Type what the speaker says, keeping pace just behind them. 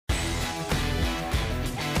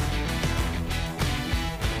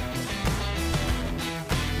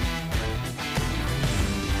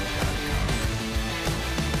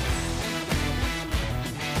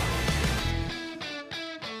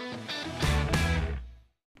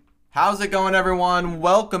How's it going, everyone?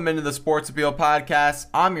 Welcome into the Sports Appeal Podcast.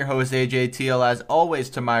 I'm your host, AJ Teal. As always,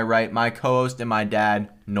 to my right, my co-host and my dad,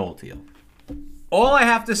 Noel Teal. All I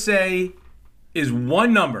have to say is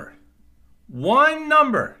one number. One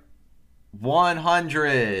number.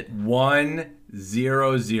 100. 100.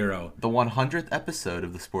 The 100th episode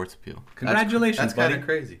of the Sports Appeal. Congratulations, That's kind of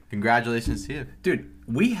crazy. Congratulations to you. Dude,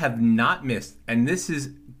 we have not missed, and this has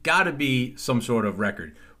got to be some sort of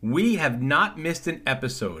record. We have not missed an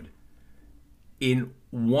episode in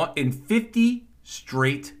 50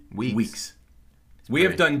 straight weeks. We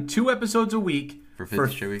have done 2 episodes a week for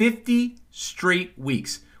 50 straight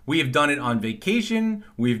weeks. We have done it on vacation.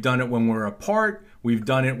 We've done it when we're apart. We've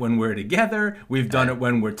done it when we're together. We've done it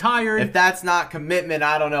when we're tired. If that's not commitment,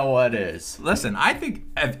 I don't know what is. Listen, I think,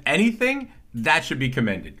 if anything, that should be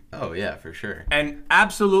commended. Oh, yeah, for sure. And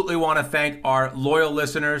absolutely want to thank our loyal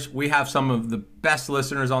listeners. We have some of the best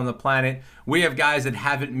listeners on the planet. We have guys that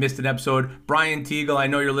haven't missed an episode. Brian Teagle, I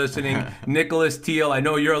know you're listening. Nicholas Teal, I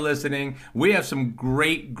know you're listening. We have some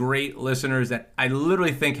great, great listeners that I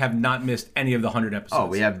literally think have not missed any of the 100 episodes. Oh,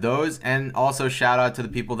 we have those. And also shout out to the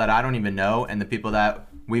people that I don't even know and the people that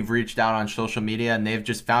we've reached out on social media, and they've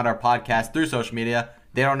just found our podcast through social media.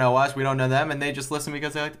 They don't know us, we don't know them, and they just listen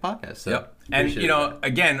because they like the podcast. So, yep. And,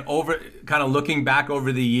 again, over kind of looking back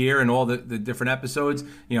over the year and all the different episodes,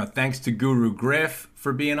 thanks to Guru Griff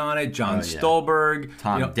for being on it, John Stolberg,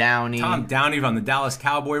 Tom Downey from the Dallas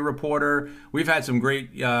Cowboy Reporter. We've had some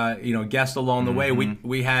great, guests along the way.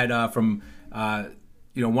 We had from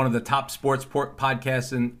one of the top sports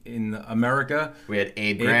podcasts in America. We had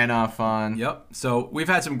Abe Granoff on. Yep. So we've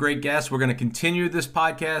had some great guests. We're going to continue this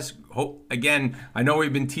podcast. Again, I know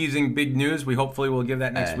we've been teasing big news. We hopefully will give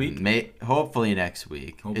that next week. Hopefully next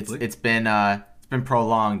week. Hopefully. It's been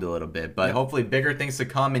prolonged a little bit, but hopefully bigger things to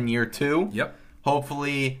come in year 2. Yep.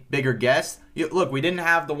 Hopefully bigger guests. Look, we didn't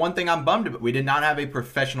have the one thing I'm bummed about. We did not have a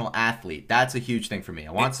professional athlete. That's a huge thing for me.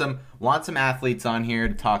 I want some athletes on here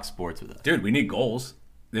to talk sports with us. Dude, we need goals.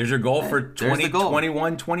 There's your goal for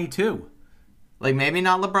 2021, 22. Like, maybe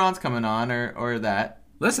not LeBron's coming on or that.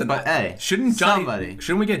 Listen, but hey, shouldn't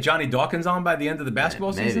we get Johnny Dawkins on by the end of the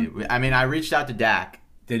basketball season? I mean, I reached out to Dak.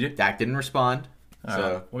 Did you? Dak didn't respond.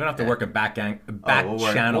 So we're gonna have to work a back channel.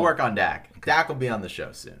 We'll work on Dak. Okay. Dak will be on the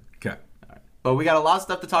show soon. Okay. All right. But we got a lot of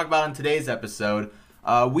stuff to talk about in today's episode.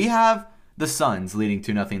 We have the Suns leading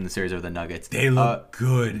 2-0 in the series over the Nuggets. They look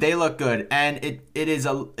good. They look good, and it's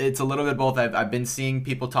a little bit both. I've been seeing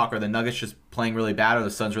people talk, are the Nuggets just playing really bad, or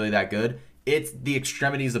the Suns really that good? It's the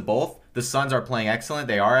extremities of both. The Suns are playing excellent.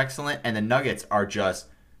 They are excellent, and the Nuggets are just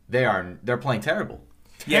they're playing terrible.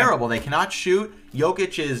 Terrible. They cannot shoot.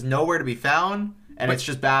 Jokic is nowhere to be found, and it's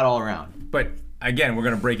just bad all around. But again, we're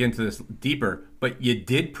going to break into this deeper, but you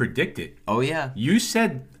did predict it. Oh, yeah. You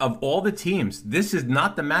said of all the teams, this is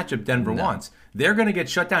not the matchup Denver wants. They're going to get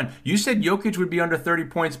shut down. You said Jokic would be under 30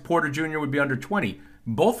 points, Porter Jr. would be under 20.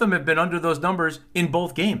 Both of them have been under those numbers in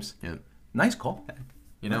both games. Yeah. Nice call.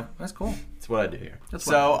 That's cool. That's what I do here.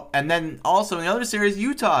 And then also in the other series,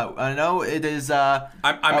 Utah. I know it is.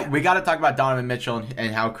 We got to talk about Donovan Mitchell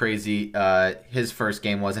and how crazy his first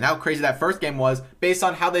game was, and how crazy that first game was based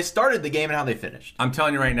on how they started the game and how they finished. I'm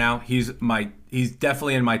telling you right now, he's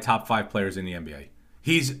definitely in my top 5 players in the NBA.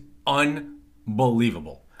 He's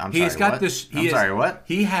unbelievable. What?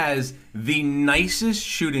 He has the nicest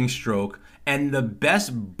shooting stroke and the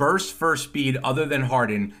best burst first speed other than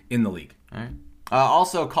Harden in the league. All right.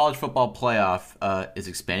 Also, college football playoff is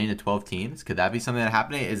expanding to 12 teams. Could that be something that's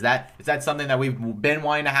happening? Is that something that we've been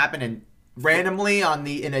wanting to happen, and randomly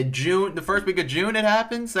the first week of June it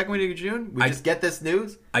happens? Second week of June, we just get this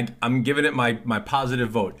news. I'm giving it my positive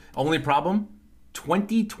vote. Only problem,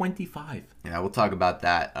 2025. Yeah, we'll talk about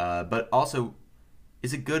that. But also,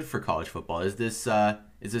 is it good for college football? Is this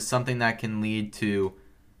something that can lead to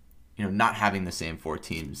not having the same 4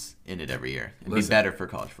 teams in it every year? It'd be better for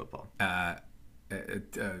college football.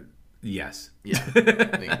 Yes. Yeah, I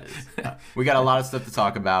think it is. We got a lot of stuff to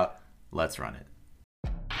talk about. Let's run it.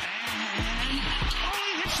 He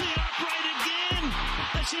hits the upright again.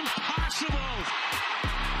 That's impossible.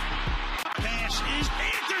 Pass is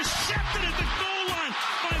intercepted at the goal line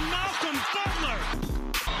by Malcolm Butler.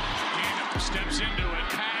 And steps into it.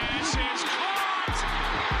 Pass is caught.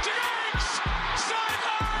 Diggs!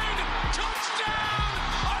 Sideline! Touchdown!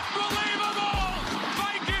 Unbelievable!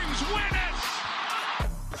 Vikings win it!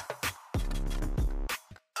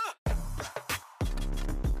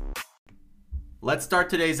 Let's start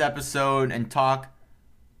today's episode and talk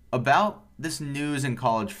about this news in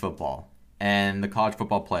college football and the college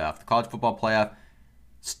football playoff. The college football playoff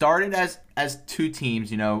started as 2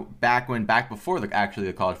 teams, back before the college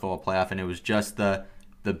football playoff, and it was just the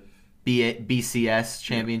BCS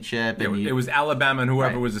championship. And It was Alabama and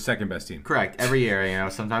whoever Right. was the second best team. Correct. Every year,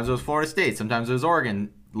 sometimes it was Florida State, sometimes it was Oregon.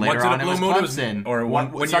 Later Once in a on, it was blue moon, it was- Clemson. or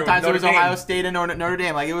one year sometimes with it was Notre Dame. Ohio State and Notre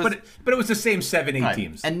Dame. Like it was. But it was the same 7-8 Right.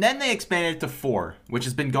 teams. And then they expanded it to 4, which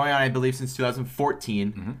has been going on, I believe, since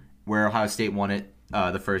 2014, where Ohio State won it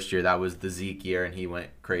the first year. That was the Zeke year, and he went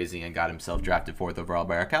crazy and got himself drafted 4th overall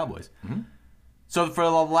by our Cowboys. So for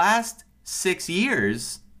the last 6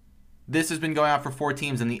 years, this has been going on for 4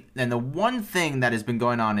 teams, and the one thing that has been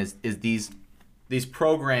going on is these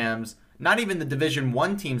programs, not even the Division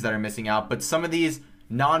I teams that are missing out, but some of these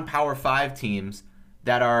non-Power 5 teams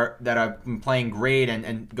that are playing great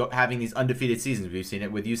and having these undefeated seasons. We've seen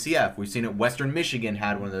it with UCF. We've seen it. Western Michigan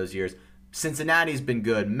had one of those years. Cincinnati's been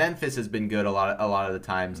good. Memphis has been good a lot of the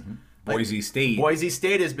times. Like, Boise State. Boise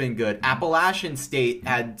State has been good. Appalachian State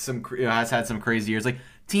has had some crazy years. Like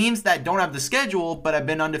teams that don't have the schedule but have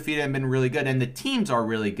been undefeated and been really good, and the teams are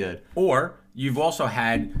really good. Or you've also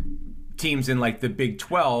had teams in like the Big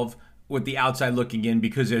 12 with the outside looking in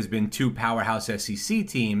because there's been 2 powerhouse SEC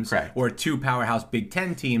teams Correct. or 2 powerhouse Big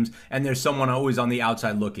 10 teams, and there's someone always on the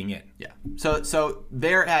outside looking in. Yeah. So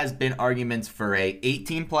there has been arguments for a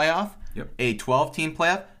 8-team playoff, Yep. a 12-team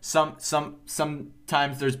playoff.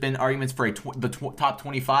 Sometimes there's been arguments for the top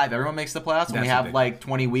 25. Everyone makes the playoffs, and we That's have ridiculous. like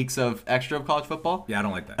 20 weeks of extra of college football. Yeah, I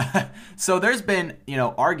don't like that. So there's been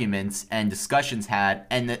arguments and discussions had,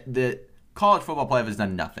 and the college football playoff has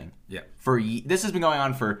done nothing. Yeah. This has been going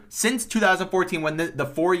on since 2014 when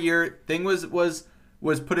the 4-year thing was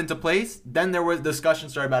put into place. Then there was discussion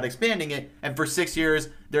started about expanding it, and for 6 years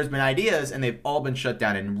there's been ideas, and they've all been shut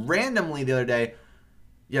down. And randomly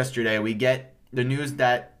yesterday we get the news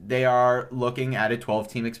that they are looking at a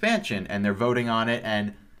 12-team expansion, and they're voting on it.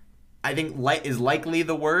 And I think is likely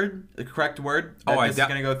the correct word that this is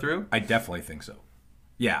going to go through. I definitely think so.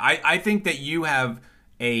 Yeah, I think that you have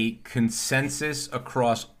a consensus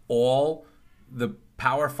across all the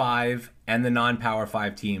Power 5 and the non-Power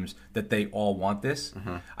 5 teams that they all want this.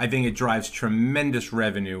 I think it drives tremendous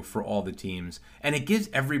revenue for all the teams, and it gives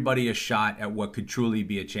everybody a shot at what could truly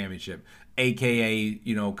be a championship, aka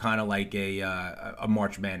kind of like a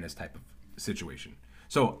March Madness type of situation.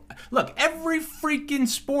 So, look, every freaking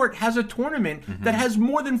sport has a tournament that has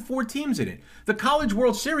more than 4 teams in it. The College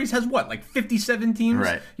World Series has what, like 57 teams?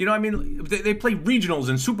 Right. They play regionals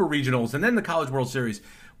and super regionals and then the College World Series.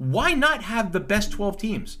 Why not have the best 12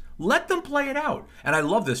 teams? Let them play it out. And I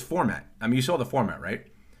love this format. I mean, you saw the format, right?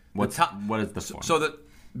 What is the format? So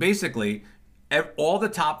basically, all the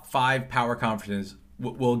top 5 power conferences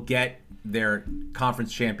will get their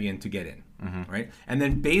conference champion to get in. Right, and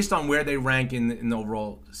then based on where they rank in the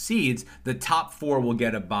overall seeds, the top 4 will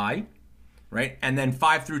get a bye, right, and then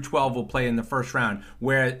 5 through 12 will play in the first round,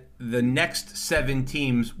 where the next 7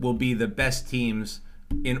 teams will be the best teams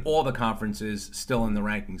in all the conferences still in the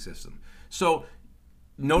ranking system. So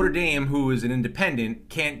Notre Dame, who is an independent,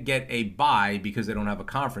 can't get a bye because they don't have a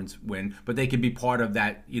conference win, but they could be part of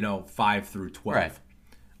that 5 through 12. Right.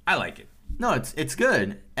 I like it. No, it's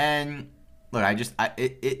good. And look,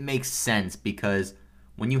 it makes sense because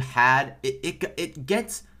when you had it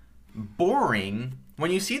gets boring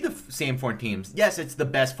when you see the same 4 teams. Yes, it's the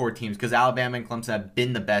best 4 teams because Alabama and Clemson have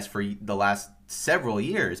been the best for the last several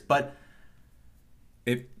years. But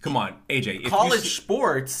Come on, AJ. College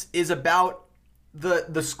sports is about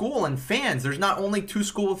the school and fans. There's not only two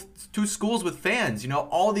schools with fans.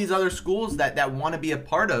 All these other schools that want to be a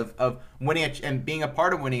part of winning and being a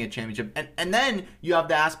part of winning a championship. And then you have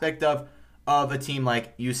the aspect of a team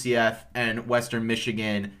like UCF and Western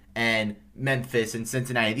Michigan and Memphis and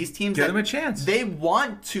Cincinnati. These teams give them a chance. They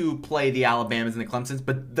want to play the Alabamas and the Clemsons,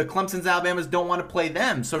 but the Clemsons and Alabamas don't want to play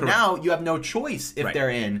them. So Correct. now you have no choice if they're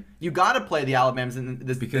in. You got to play the Alabamas and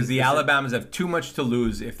because the Alabamas have too much to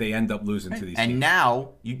lose if they end up losing to these teams. And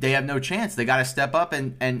now they have no chance. They got to step up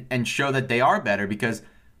and show that they are better because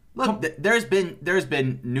look, there's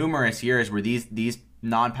been numerous years where these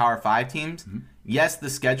non-Power 5 teams, yes, the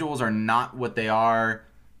schedules are not what they are,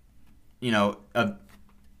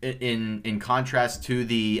 in contrast to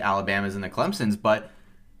the Alabamas and the Clemsons, but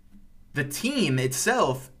the team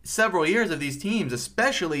itself, several years of these teams,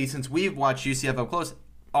 especially since we've watched UCF up close,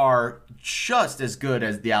 are just as good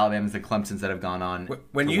as the Alabamas and the Clemsons that have gone on to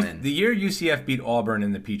win. The year UCF beat Auburn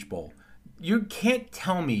in the Peach Bowl, you can't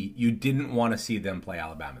tell me you didn't want to see them play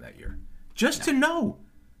Alabama that year. Just to know.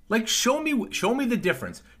 Like, show me the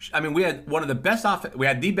difference. I mean, we had the best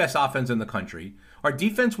offense in the country. Our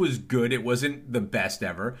defense was good. It wasn't the best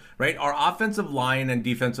ever, right? Our offensive line and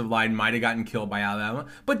defensive line might have gotten killed by Alabama,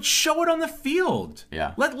 but show it on the field.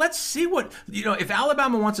 Yeah. Let's see what, if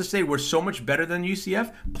Alabama wants to say we're so much better than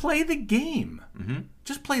UCF, play the game. Mm-hmm.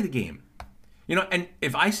 Just play the game. And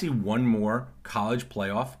if I see one more college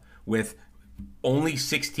playoff with only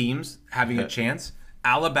 6 teams having a chance,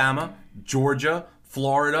 Alabama, Georgia,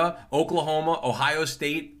 Florida, Oklahoma, Ohio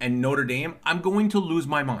State, and Notre Dame, I'm going to lose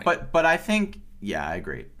my mind. But I think, yeah, I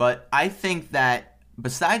agree. But I think that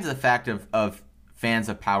besides the fact of fans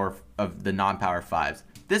of the non-power fives,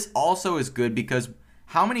 this also is good because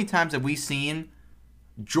how many times have we seen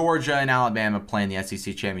Georgia and Alabama playing the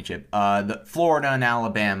SEC championship? The Florida and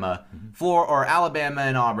Alabama, or Alabama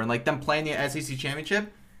and Auburn, like them playing the SEC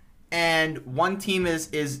championship. And one team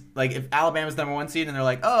is like, if Alabama's number 1 seed, and they're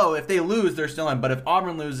like, oh, if they lose, they're still in. But if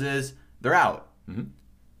Auburn loses, they're out. Mm-hmm.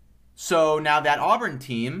 So now that Auburn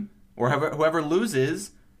team, or whoever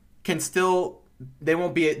loses, can still, they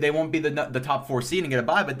won't be the top 4 seed and get a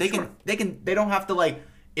bye, but they don't have to, like,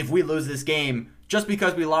 if we lose this game, just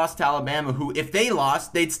because we lost to Alabama, who if they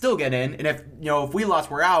lost, they'd still get in, and if we lost,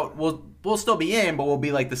 we're out. We'll still be in, but we'll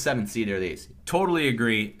be like the 7th seed or the 8th seed. Totally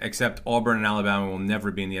agree, except Auburn and Alabama will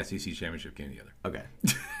never be in the SEC championship game together. Okay.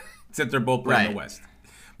 Except they're both playing the West.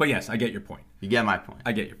 But yes, I get your point. You get my point.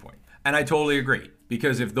 I get your point. And I totally agree.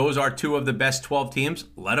 Because if those are 2 of the best 12 teams,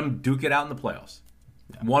 let them duke it out in the playoffs.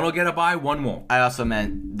 Yeah. One will get a bye, one won't. I also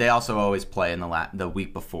meant they also always play in the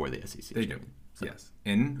week before the SEC. They do. So. Yes.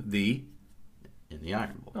 In the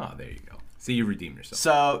Iron Bowl. Oh, there you go. See, you redeemed yourself.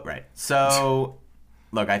 So,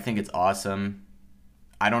 look, I think it's awesome.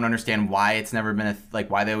 I don't understand why it's never been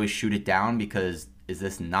why they always shoot it down, because is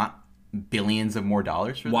this not billions of more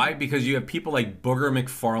dollars for them? Why? Because you have people like Booger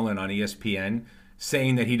McFarland on ESPN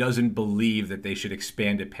saying that he doesn't believe that they should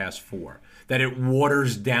expand it past 4, that it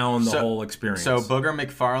waters down the whole experience. So Booger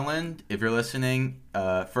McFarland, if you're listening,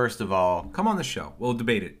 first of all, come on the show. We'll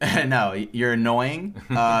debate it. No, you're annoying.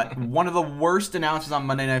 One of the worst announcers on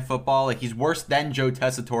Monday Night Football. Like, he's worse than Joe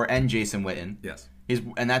Tessitore and Jason Witten. Yes.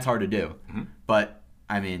 And that's hard to do. Mm-hmm. But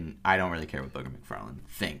I mean, I don't really care what Booger McFarland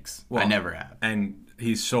thinks. Well, I never have. And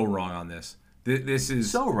he's so wrong on this. This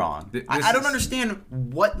is so wrong. I don't understand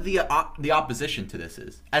what the opposition to this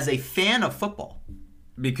is as a fan of football.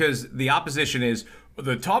 Because the opposition is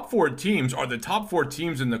the top 4 teams are the top 4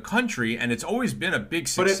 teams in the country, and it's always been a big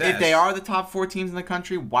success. But if they are the top 4 teams in the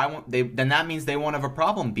country, why won't they? Then that means they won't have a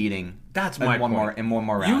problem beating. That's my point. In one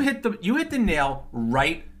more round. You hit the nail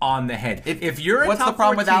right on the head. If you're what's a top the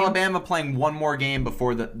problem 4 with team, Alabama playing one more game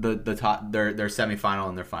before the top their semifinal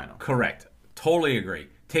and their final? Correct. Totally agree.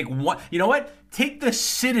 Take one. You know what? Take the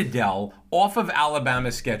Citadel off of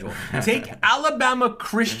Alabama's schedule. Take Alabama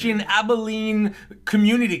Christian Abilene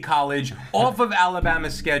Community College off of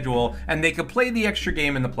Alabama's schedule, and they could play the extra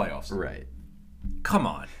game in the playoffs. Right. Come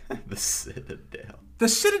on. The Citadel. The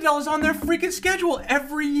Citadel is on their freaking schedule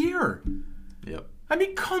every year. Yep. I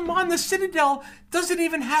mean, come on. The Citadel doesn't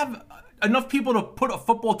even have enough people to put a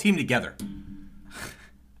football team together.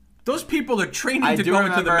 Those people are training to go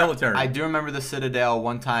into the military. I do remember the Citadel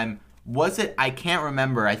one time. Was it? I can't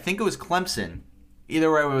remember. I think it was Clemson.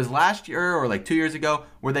 Either way, it was last year or like 2 years ago,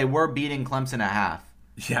 where they were beating Clemson at half.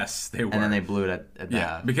 Yes, they were. And then they blew it at the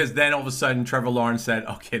half. Because then all of a sudden Trevor Lawrence said,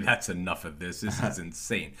 okay, that's enough of this. This is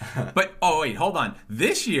insane. But, oh, wait, hold on.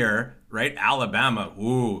 This year, right, Alabama,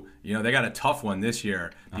 they got a tough one this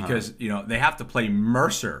year because, they have to play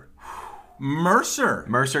Mercer.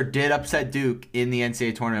 Mercer did upset Duke in the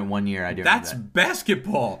NCAA tournament one year. I do. That's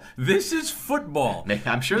basketball. This is football.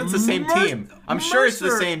 I'm sure it's the same team. I'm sure it's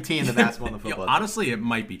the same team, the basketball and the football. Honestly, it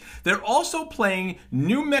might be. They're also playing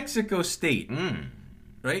New Mexico State.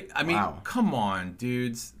 Right? I mean, Come on,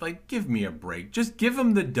 dudes. Like, give me a break. Just give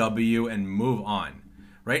them the W and move on.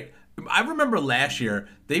 Right? I remember last year,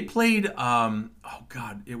 they played, it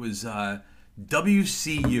was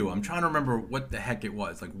WCU. I'm trying to remember what the heck it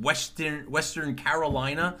was. Like Western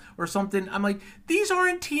Carolina or something. I'm like, these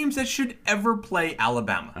aren't teams that should ever play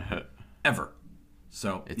Alabama. Ever.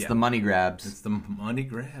 So, it's the money grabs. It's the money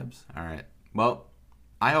grabs. All right. Well,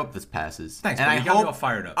 I hope this passes. Thanks, and you got me all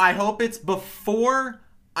fired up. I hope it's before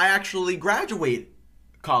I actually graduate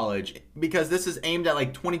college, because this is aimed at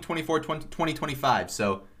like 2024, 2025.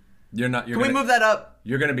 So can we move that up?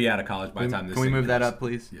 You're going to be out of college by the time this. Can we move that up,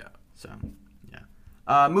 please? Yeah. So,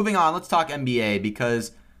 yeah. Moving on, let's talk NBA,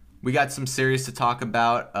 because we got some series to talk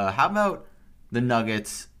about. How about the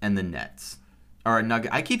Nuggets and the Nets? Or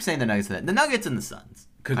I keep saying the Nuggets and the Nuggets and the Suns.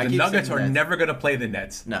 Because I the keep Nuggets saying are Nets. never going to play the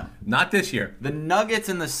Nets. No. Not this year. The Nuggets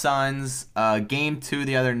and the Suns, game 2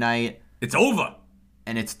 the other night, It's over.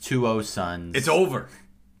 and it's 2-0 Suns. It's over.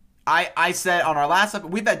 I said on our last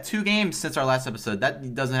episode, we've had 2 games since our last episode.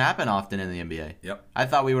 That doesn't happen often in the NBA. Yep. I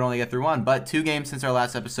thought we would only get through 1, but 2 games since our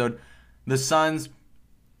last episode. The Suns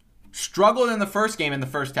struggled in the first game in the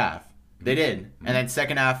first half. They did. And then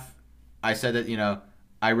second half, I said that,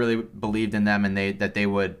 I really believed in them and that they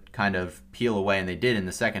would kind of peel away, and they did in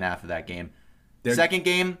the second half of that game. Second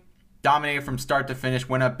game, dominated from start to finish,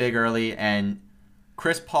 went up big early, and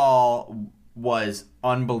Chris Paul was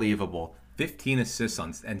unbelievable. 15 assists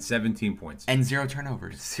and 17 points. And 0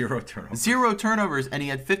 turnovers. 0 turnovers. 0 turnovers, and he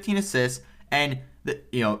had 15 assists. And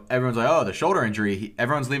everyone's like, oh, the shoulder injury.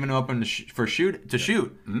 Everyone's leaving him open to shoot.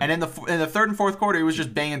 Mm-hmm. And in the third and fourth quarter, he was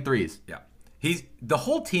just banging threes. Yeah, the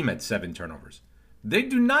whole team had 7 turnovers. They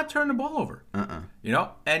do not turn the ball over.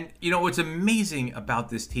 And what's amazing about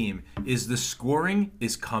this team is the scoring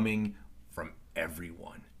is coming from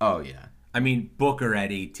everyone. Oh yeah. I mean, Booker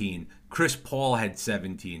had 18. Chris Paul had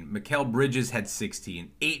 17. Mikal Bridges had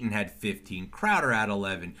 16. Ayton had 15. Crowder had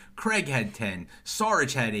 11. Craig had 10.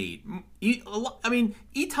 Saric had 8.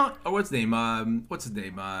 Eton, what's his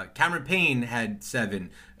name? Cameron Payne had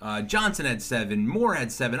 7. Johnson had 7. Moore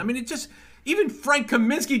had 7. I mean, even Frank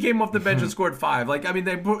Kaminsky came off the bench and scored 5.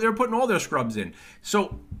 They were putting all their scrubs in.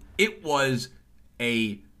 So it was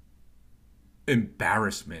a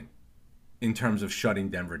embarrassment in terms of shutting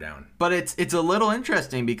Denver down. But it's a little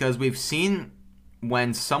interesting because we've seen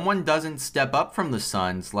when someone doesn't step up from the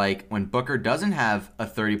Suns, like when Booker doesn't have a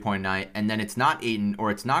 30-point night, and then it's not Ayton or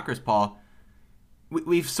it's not Chris Paul,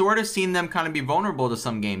 we've sort of seen them kind of be vulnerable to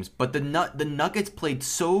some games. But the Nuggets played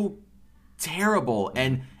so terrible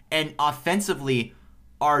and offensively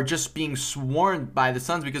are just being swarmed by the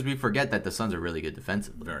Suns, because we forget that the Suns are really good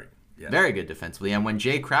defensively. Very good defensively. And when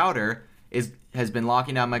Jay Crowder has been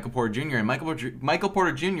locking down Michael Porter Jr., and Michael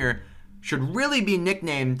Porter Jr. should really be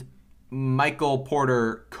nicknamed Michael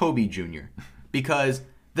Porter Kobe Jr. because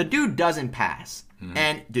the dude doesn't pass. Mm-hmm.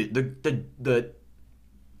 And dude, the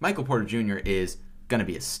Michael Porter Jr. is gonna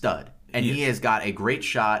be a stud, and he has got a great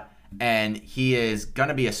shot, and he is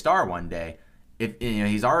gonna be a star one day. If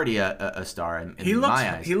he's already a star in my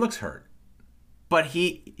eyes. He looks hurt. But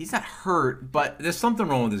he's not hurt, but there's something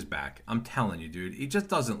wrong with his back. I'm telling you, dude. He just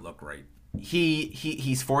doesn't look right.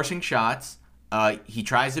 He's forcing shots. He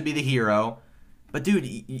tries to be the hero. But dude,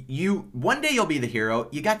 one day you'll be the hero.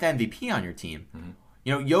 You got the MVP on your team.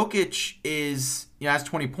 Mm-hmm. Jokic has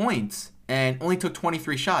 20 points and only took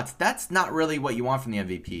 23 shots. That's not really what you want from the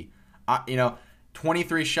MVP.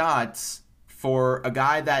 23 shots for a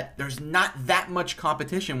guy that there's not that much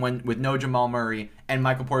competition with no Jamal Murray and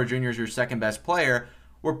Michael Porter Jr. is your second best player,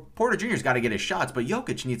 where Porter Jr.'s got to get his shots, but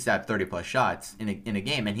Jokic needs to have 30-plus shots in a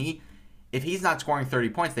game. And if he's not scoring 30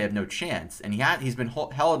 points, they have no chance. And he's been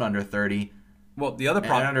held under 30. Well, the other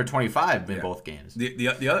problem, and under 25 in both games. The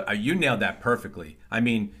other, you nailed that perfectly. I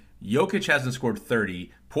mean, Jokic hasn't scored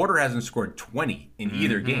 30. Porter hasn't scored 20 in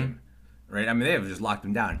either game, right? I mean, they have just locked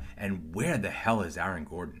him down. And where the hell is Aaron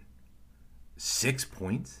Gordon? 6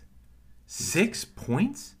 points? 6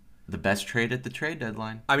 points? The best trade at the trade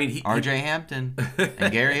deadline. I mean, R.J. Hampton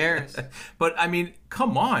and Gary Harris. But I mean,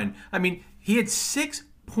 come on. I mean, he had 6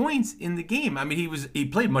 points in the game. I mean, he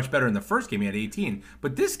played much better in the first game. He had 18.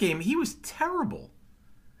 But this game, he was terrible.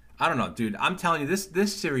 I don't know, dude. I'm telling you,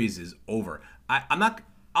 this series is over.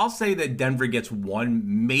 I'll say that Denver gets 1,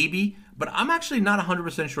 maybe, but I'm actually not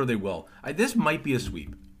 100% sure they will. This might be a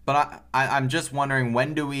sweep. But I'm just wondering,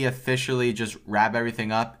 when do we officially just wrap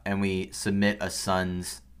everything up and we submit a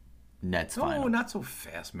Suns Nets final? No, not so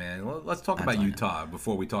fast, man. Let's talk about Utah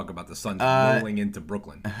before we talk about the Suns rolling into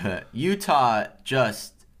Brooklyn. Utah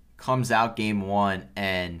just comes out game 1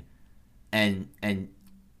 and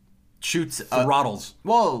shoots throttles.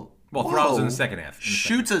 Throttles in the second half.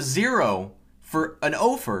 Shoots a 0 for an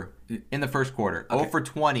 0 in the first quarter. Okay. 0 for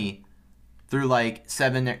 20 through like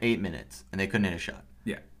 7 or 8 minutes, and they couldn't hit a shot.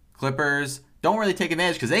 Yeah. Clippers don't really take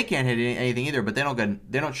advantage because they can't hit anything either, but they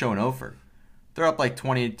don't show an 0. They're up like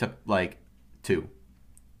 20 to like 2.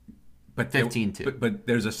 But 15-2. But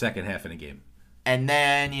there's a second half in a game. And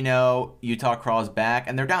then, Utah crawls back,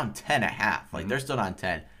 and they're down 10.5. Like, they're still down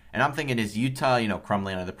 10. And I'm thinking, is Utah,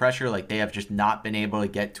 crumbling under the pressure? Like, they have just not been able to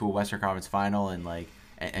get to a Western Conference final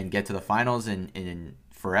and get to the finals in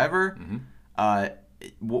forever? Mm-hmm.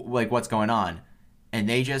 What's going on? And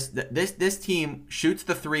they just this team shoots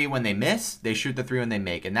the 3 when they miss. They shoot the 3 when they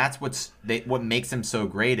make, and that's what makes them so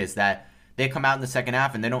great is that they come out in the second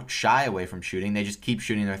half and they don't shy away from shooting. They just keep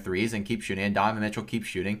shooting their threes and keep shooting. And Donovan Mitchell keeps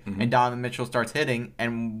shooting, and Donovan Mitchell starts hitting,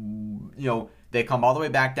 and They come all the way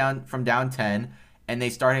back down from down 10, and they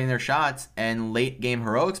start hitting their shots, and late game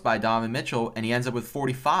heroics by Donovan Mitchell, and he ends up with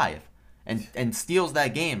 45 and steals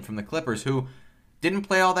that game from the Clippers, who didn't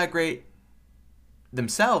play all that great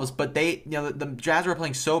themselves, but they, the Jazz were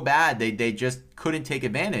playing so bad they just couldn't take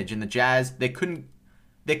advantage, and the Jazz they couldn't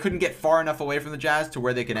get far enough away from the Jazz to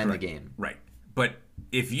where they could end the game. Right. But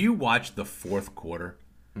if you watch the fourth quarter,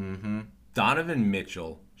 Donovan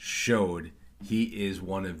Mitchell showed he is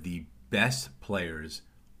one of the best players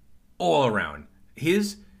all around.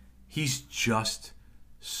 He's just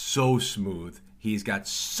so smooth. He's got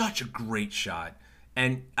such a great shot.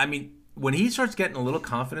 And, I mean, when he starts getting a little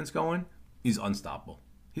confidence going, he's unstoppable.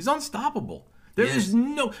 He's unstoppable. There is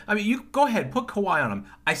no... I mean, you go ahead, put Kawhi on him.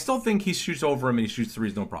 I still think he shoots over him and he shoots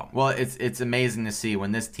threes, no problem. Well, it's amazing to see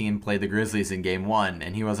when this team played the Grizzlies in Game 1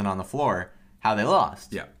 and he wasn't on the floor, how they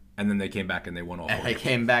lost. Yeah, and then they came back and they won all four. They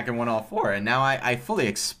came back and won all four. And now I fully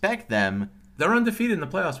expect them... They're undefeated in the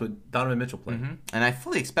playoffs with Donovan Mitchell playing. And I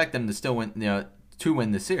fully expect them to still win, to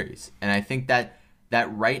win the series. And I think that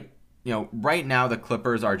right now the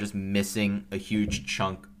Clippers are just missing a huge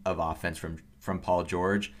chunk of offense from Paul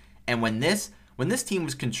George. And when this team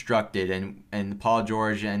was constructed and Paul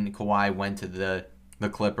George and Kawhi went to the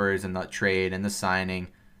Clippers and the trade and the signing,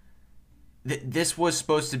 this was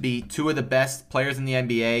supposed to be two of the best players in the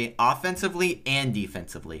NBA offensively and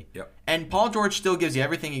defensively. Yep. And Paul George still gives you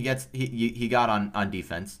everything he got on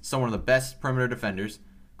defense. Still one of the best perimeter defenders.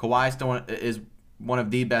 Kawhi still is one of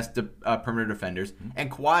the best perimeter defenders. And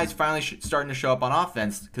Kawhi's finally starting to show up on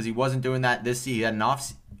offense because he wasn't doing that this season. He had an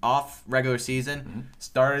off regular season.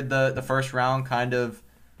 Started the first round kind of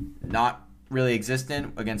not really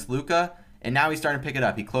existent against Luka, and now he's starting to pick it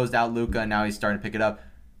up. He closed out Luka, and now he's starting to pick it up.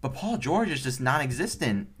 But Paul George is just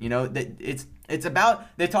non-existent. It's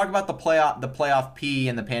about, they talk about the playoff P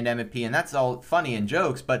and the pandemic P, and that's all funny and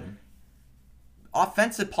jokes. But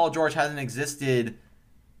offensive Paul George hasn't existed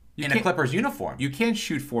in a Clippers uniform. You can't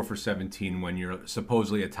shoot 4 for 17 when you're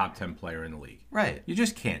supposedly a top 10 player in the league. Right. You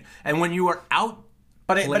just can't. And when you are out.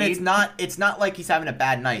 But it's not like he's having a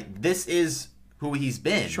bad night. This is who he's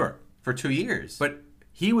been for 2 years. But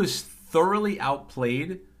he was thoroughly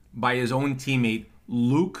outplayed by his own teammate,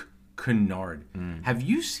 Luke Kennard. Have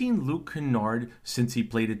you seen Luke Kennard since he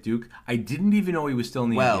played at Duke? I didn't even know he was still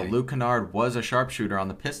in the NBA. Well, Luke Kennard was a sharpshooter on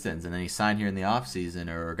the Pistons, and then he signed here in the offseason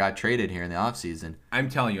or got traded here in the offseason. I'm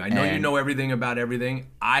telling you, I know you know everything about everything.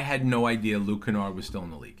 I had no idea Luke Kennard was still in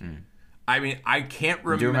the league. I mean, I can't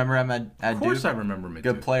remember. Do you remember him at Duke? Of course I remember him at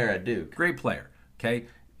Duke. Good player at Duke. Great player, okay?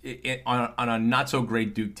 On a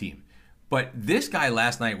not-so-great Duke team. But this guy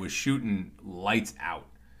last night was shooting lights out.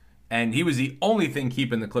 And he was the only thing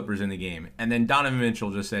keeping the Clippers in the game. And then Donovan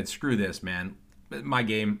Mitchell just said, screw this, man. My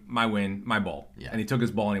game, my win, my ball. Yeah. And he took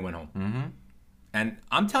his ball and he went home. And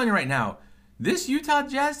I'm telling you right now, this Utah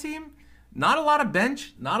Jazz team, not a lot of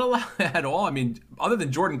bench, not a lot at all. I mean, other than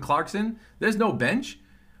Jordan Clarkson, there's no bench.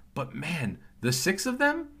 But, man, the 6 of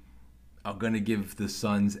them are going to give the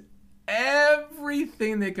Suns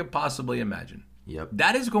everything they could possibly imagine. Yep.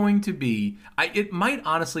 That is going to be, it might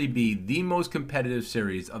honestly be the most competitive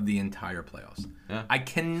series of the entire playoffs. Yeah. I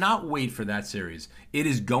cannot wait for that series. It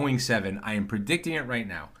is going 7. I am predicting it right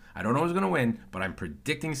now. I don't know who's going to win, but I'm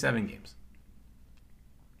predicting 7 games.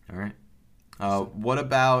 All right. What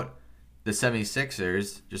about the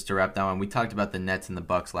 76ers? Just to wrap that one, we talked about the Nets and the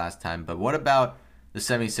Bucks last time, but what about the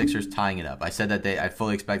 76ers tying it up? I said that I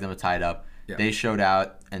fully expect them to tie it up. Yeah. They showed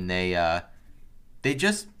out, and they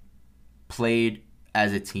just played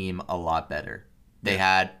as a team a lot better. They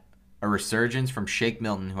had a resurgence from Shake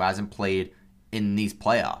Milton, who hasn't played in these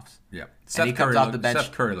playoffs. Yeah, Seth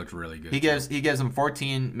Curry looked really good. He gives them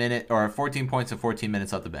 14 points and 14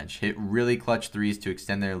 minutes off the bench. Hit really clutch threes to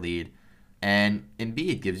extend their lead, and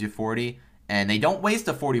Embiid gives you 40, and they don't waste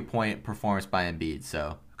a 40-point performance by Embiid.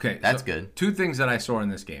 So that's good. 2 things that I saw in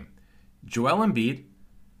this game: Joel Embiid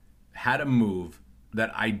had a move that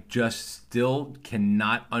I just still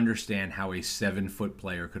cannot understand how a 7-foot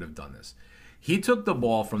player could have done this. He took the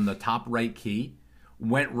ball from the top right key,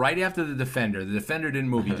 went right after the defender. The defender didn't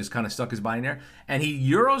move. He just kind of stuck his body in there. And he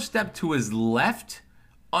Euro-stepped to his left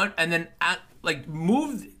and then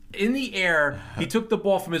moved in the air. He took the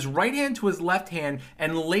ball from his right hand to his left hand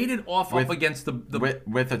and laid it off up against the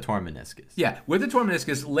with a torn meniscus. Yeah, with a torn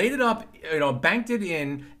meniscus, laid it up, banked it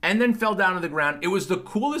in, and then fell down to the ground. It was the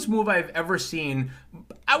coolest move I've ever seen.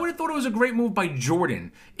 I would have thought it was a great move by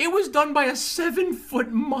Jordan. It was done by a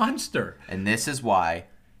 7-foot monster. And this is why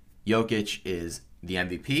Jokic is the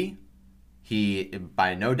MVP. He,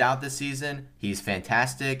 by no doubt this season, he's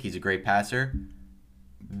fantastic. He's a great passer.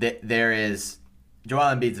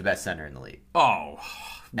 Joel Embiid's the best center in the league. Oh,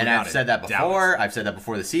 And I've said that before. I've said that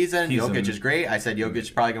before the season. He's Jokic is great. I said Jokic is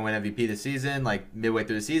probably going to win MVP this season, like midway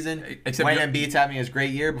through the season. Except when Embiid's having his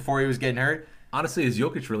great year before he was getting hurt. Honestly, is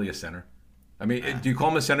Jokic really a center? I mean, do you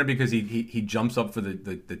call him a center because he jumps up for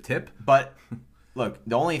the tip? But look,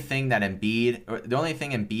 the only thing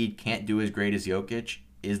Embiid can't do as great as Jokic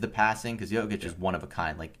is the passing, because Jokic is one of a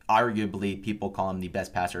kind. Like, arguably, people call him the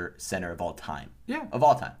best passer center of all time. Yeah. Of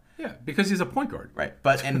all time. Yeah, because he's a point guard. Right.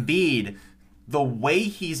 But Embiid, the way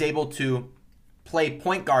he's able to play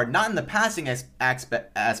point guard, not in the passing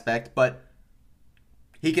aspect, but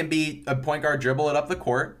he can be a point guard, dribble it up the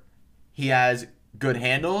court. He has good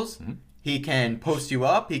handles. Mm-hmm. He can post you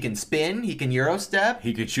up. He can spin. He can Euro step.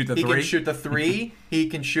 He can shoot the three. He can shoot the three. He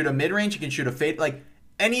can shoot a mid-range. He can shoot a fade. Like,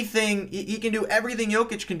 anything. He can do everything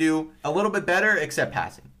Jokic can do, a little bit better, except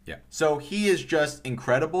passing. Yeah. So he is just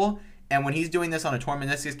incredible. And when he's doing this on a tour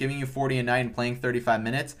meniscus, giving you 40 a night and playing 35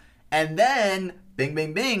 minutes, and then, bing,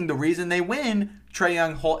 bing, bing, the reason they win, Trae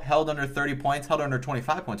Young held under 30 points, held under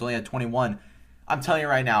 25 points, only had 21. I'm telling you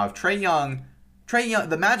right now, if Trae Young,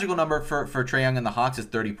 the magical number for Trae Young and the Hawks is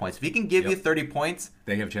 30 points. If he can give you 30 points,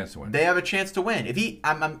 they have a chance to win. They have a chance to win.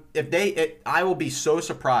 I will be so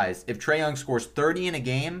surprised if Trae Young scores 30 in a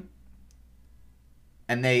game,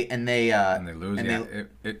 and they lose.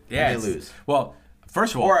 They lose. Well,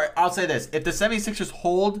 first of all, or I'll say this: if the 76ers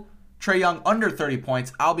hold Trae Young under 30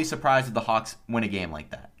 points, I'll be surprised if the Hawks win a game like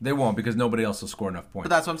that. They won't, because nobody else will score enough points.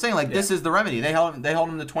 But that's what I'm saying. Like, this is the remedy. They held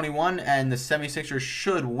him to 21, and the 76ers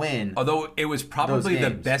should win. Although it was probably the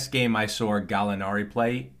best game I saw Gallinari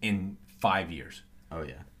play in 5 years. Oh,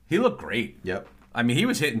 yeah. He looked great. Yep. I mean, he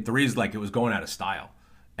was hitting threes like it was going out of style.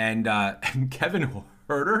 And Kevin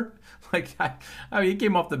Huerter, he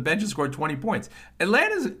came off the bench and scored 20 points.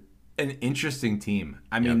 Atlanta's an interesting team.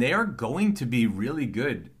 I mean, they are going to be really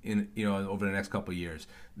good over the next couple of years.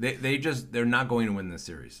 They're not going to win this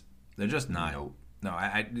series. They're just not. No.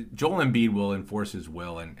 Joel Embiid will enforce his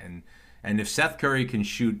will, and if Seth Curry can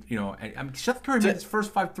shoot, Seth Curry made his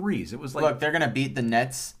first 5 threes. It was like, look, they're going to beat the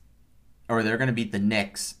Nets, or they're going to beat the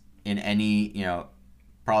Knicks in any,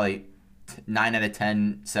 probably 9 out of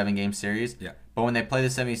 10 7-game series. Yeah. But when they play the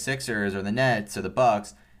 76ers or the Nets or the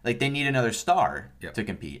Bucks, like, they need another star to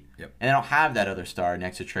compete. Yep. And they don't have that other star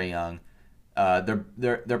next to Trae Young.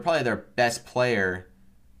 They're probably their best player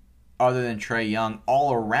other than Trae Young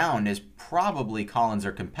all around is probably Collins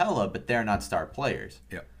or Capella, but they're not star players.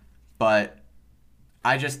 Yep. But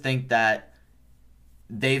I just think that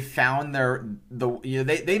they found I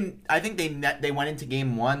think they went into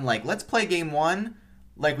game one like, let's play game one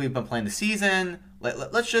like we've been playing the season.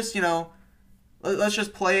 Let's just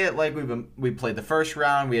play it like we played the first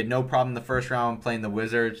round. We had no problem the first round playing the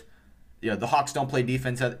Wizards. The Hawks don't play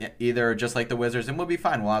defense either, just like the Wizards, and we'll be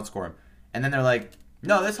fine. We'll outscore them. And then they're like,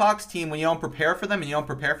 no, this Hawks team, when you don't prepare for them and you don't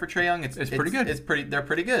prepare for Trae Young, it's pretty good. They're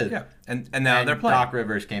pretty good. Yeah. And now they're playing. Doc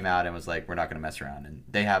Rivers came out and was like, we're not going to mess around, and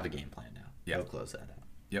they have a game plan now. Yeah. They'll close that out.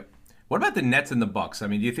 Yep. What about the Nets and the Bucks? I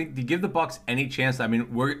mean, do you give the Bucks any chance? I mean,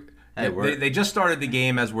 they just started the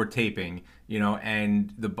game as we're taping,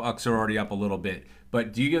 and the Bucks are already up a little bit.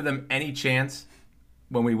 But do you give them any chance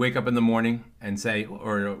when we wake up in the morning and say,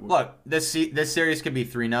 or look, this series could be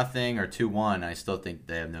 3-0 or 2-1? I still think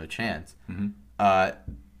they have no chance. Mm-hmm.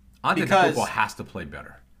 Antetokounmpo has to play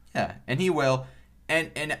better. Yeah, and he will.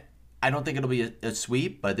 And I don't think it'll be a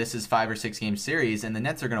sweep, but this is 5 or 6 game series, and the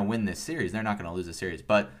Nets are going to win this series. They're not going to lose the series.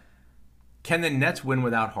 But can the Nets win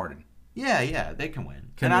without Harden? Yeah, they can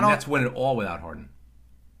win. Can the Nets win it all without Harden?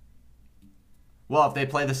 Well, if they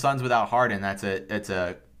play the Suns without Harden, it's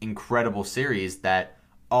a incredible series that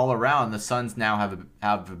all around the Suns now have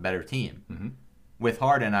a better team. Mm-hmm. With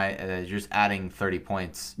Harden, just adding 30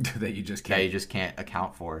 points that you just can't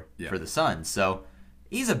account for the Suns. So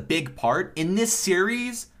he's a big part in this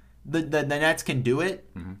series. The Nets can do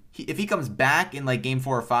it. Mm-hmm. If he comes back in like game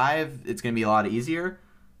 4 or 5, it's going to be a lot easier.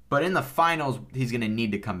 But in the finals, he's going to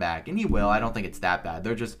need to come back, and he will. I don't think it's that bad.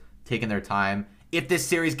 They're just taking their time. If this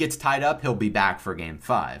series gets tied up, he'll be back for game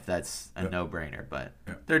 5. That's a no-brainer. But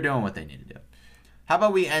they're doing what they need to do. How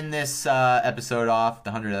about we end this episode off,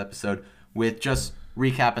 the 100th episode, with just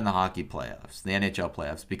recapping the hockey playoffs, the NHL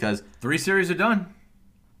playoffs, because 3 series are done.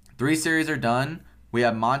 3 series are done. We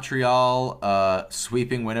have Montreal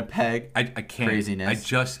sweeping Winnipeg. I can't.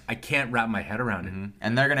 Craziness. I can't wrap my head around it. Mm-hmm.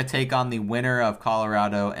 And they're going to take on the winner of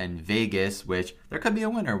Colorado and Vegas, which there could be a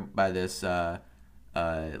winner by this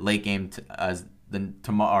late game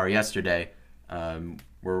tomorrow or yesterday.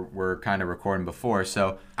 We're kind of recording before,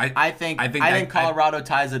 so I think Colorado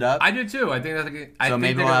ties it up. I do too. I think that's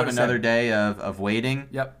maybe we'll have another day of waiting.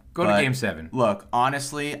 Yep. Go to game 7. Look,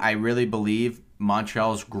 honestly, I really believe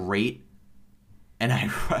Montreal's great, And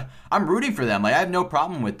I'm rooting for them. Like, I have no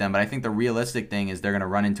problem with them, but I think the realistic thing is they're going to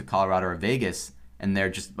run into Colorado or Vegas, and they're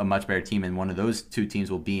just a much better team, and one of those two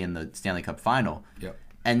teams will be in the Stanley Cup final. Yep.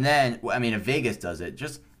 And then, I mean, if Vegas does it,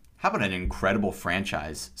 just how about an incredible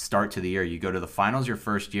franchise start to the year? You go to the finals your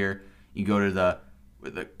first year, you go to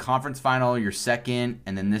the conference final your second,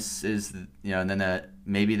 and then this is, and then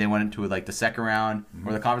maybe they went into like the second round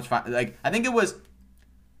or the conference final. Like, I think it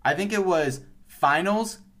was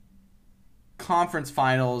finals, conference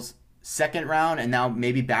finals, second round, and now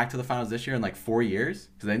maybe back to the finals this year in like 4 years,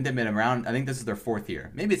 because I think they've been around. I think this is their fourth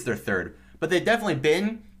year. Maybe it's their third, but they've definitely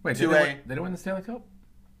been. Wait, they didn't win the Stanley Cup?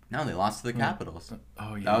 No, they lost to the Capitals.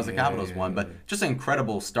 Oh yeah, that was the Capitals one, but just an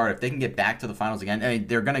incredible start. If they can get back to the finals again, I mean,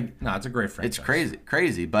 they're gonna. No, it's a great franchise. It's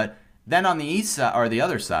crazy. But then on the east side or the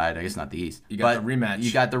other side, I guess not the east. You got the rematch.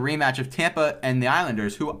 You got the rematch of Tampa and the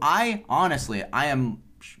Islanders, who I am.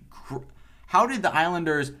 How did the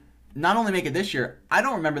Islanders not only make it this year? I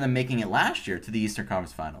don't remember them making it last year to the Eastern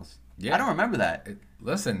Conference Finals. Yeah. I don't remember that.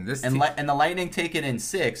 Listen, this and the Lightning take it in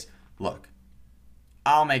 6. Look,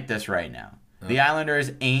 I'll make this right now. The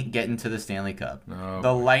Islanders ain't getting to the Stanley Cup. No.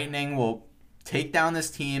 The Lightning will take down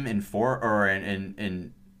this team in 4 or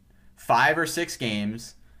in 5 or 6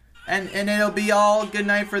 games, and it'll be all good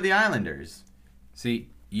night for the Islanders.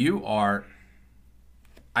 See, you are.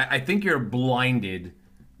 I think you're blinded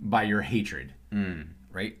by your hatred,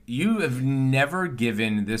 right? You have never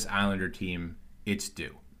given this Islander team its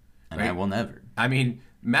due. And right? I will never. I mean,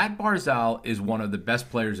 Matt Barzal is one of the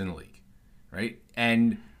best players in the league, right?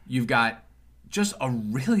 And you've got just a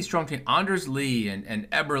really strong team. Anders Lee and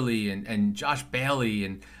Eberle and Josh Bailey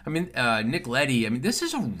and Nick Leddy. I mean, this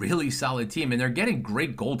is a really solid team, and they're getting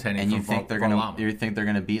great goaltending. And you from think they're gonna? You think they're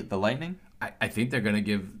gonna beat the Lightning? I think they're gonna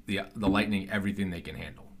give the Lightning everything they can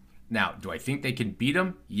handle. Now, do I think they can beat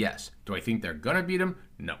them? Yes. Do I think they're gonna beat them?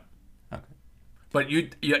 No. Okay. But you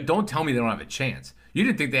don't tell me they don't have a chance. You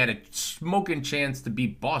didn't think they had a smoking chance to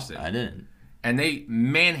beat Boston. I didn't. And they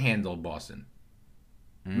manhandled Boston.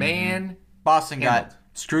 Boston got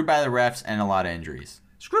screwed by the refs and a lot of injuries.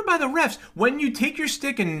 Screwed by the refs. When you take your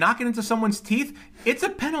stick and knock it into someone's teeth, it's a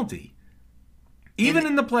penalty. Even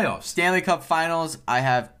in the playoffs. Stanley Cup Finals, I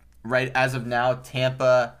have, right as of now,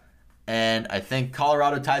 Tampa, and I think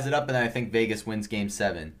Colorado ties it up, and then I think Vegas wins Game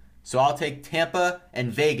 7. So I'll take Tampa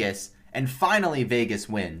and Vegas, and finally Vegas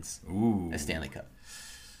wins a Stanley Cup.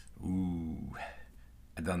 Ooh.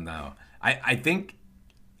 I don't know.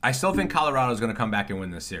 I still think Colorado's going to come back and win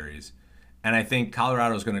this series. And I think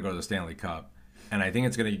Colorado's going to go to the Stanley Cup. And I think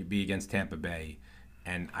it's going to be against Tampa Bay.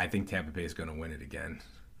 And I think Tampa Bay is going to win it again.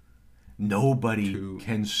 Nobody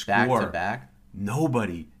can score. Back to back?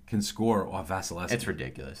 Nobody can score off Vasilevsky. It's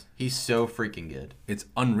ridiculous. He's so freaking good. It's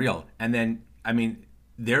unreal. And then,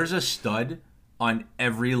 there's a stud on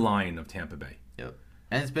every line of Tampa Bay. Yep.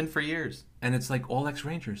 And it's been for years. And it's like all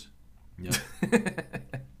ex-Rangers. Yep.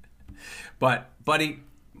 But, buddy,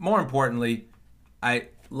 more importantly, I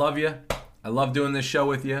love you. I love doing this show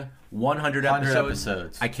with you. 100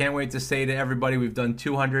 episodes. I can't wait to say to everybody we've done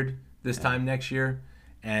 200 this time next year.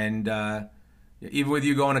 And even with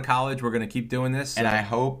you going to college, we're going to keep doing this. And I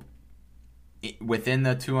hope within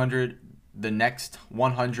the 200, the next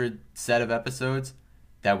 100 set of episodes,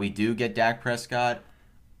 that we do get Dak Prescott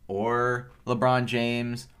or LeBron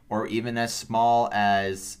James or even as small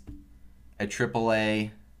as a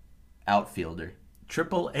AAA outfielder.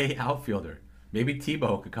 AAA outfielder. Maybe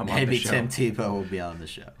Tebow could come on the show. Maybe Tim Tebow will be on the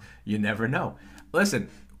show. You never know. Listen,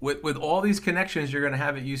 with all these connections you're going to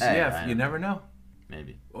have at UCF, you never know.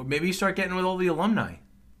 Maybe. Or maybe you start getting with all the alumni.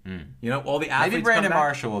 All the athletes. Maybe Brandon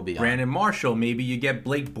Marshall will be on. Brandon Marshall. Maybe you get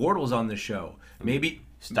Blake Bortles on the show. Maybe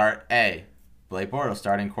Blake Bortles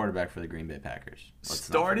starting quarterback for the Green Bay Packers.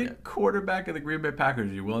 Starting quarterback of the Green Bay Packers.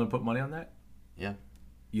 Are you willing to put money on that? Yeah.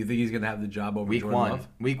 You think he's going to have the job over Jordan Love?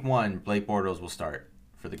 Week 1, Blake Bortles will start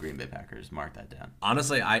for the Green Bay Packers. Mark that down.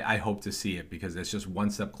 Honestly, I hope to see it because it's just one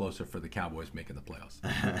step closer for the Cowboys making the playoffs.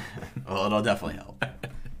 Well, it'll definitely help.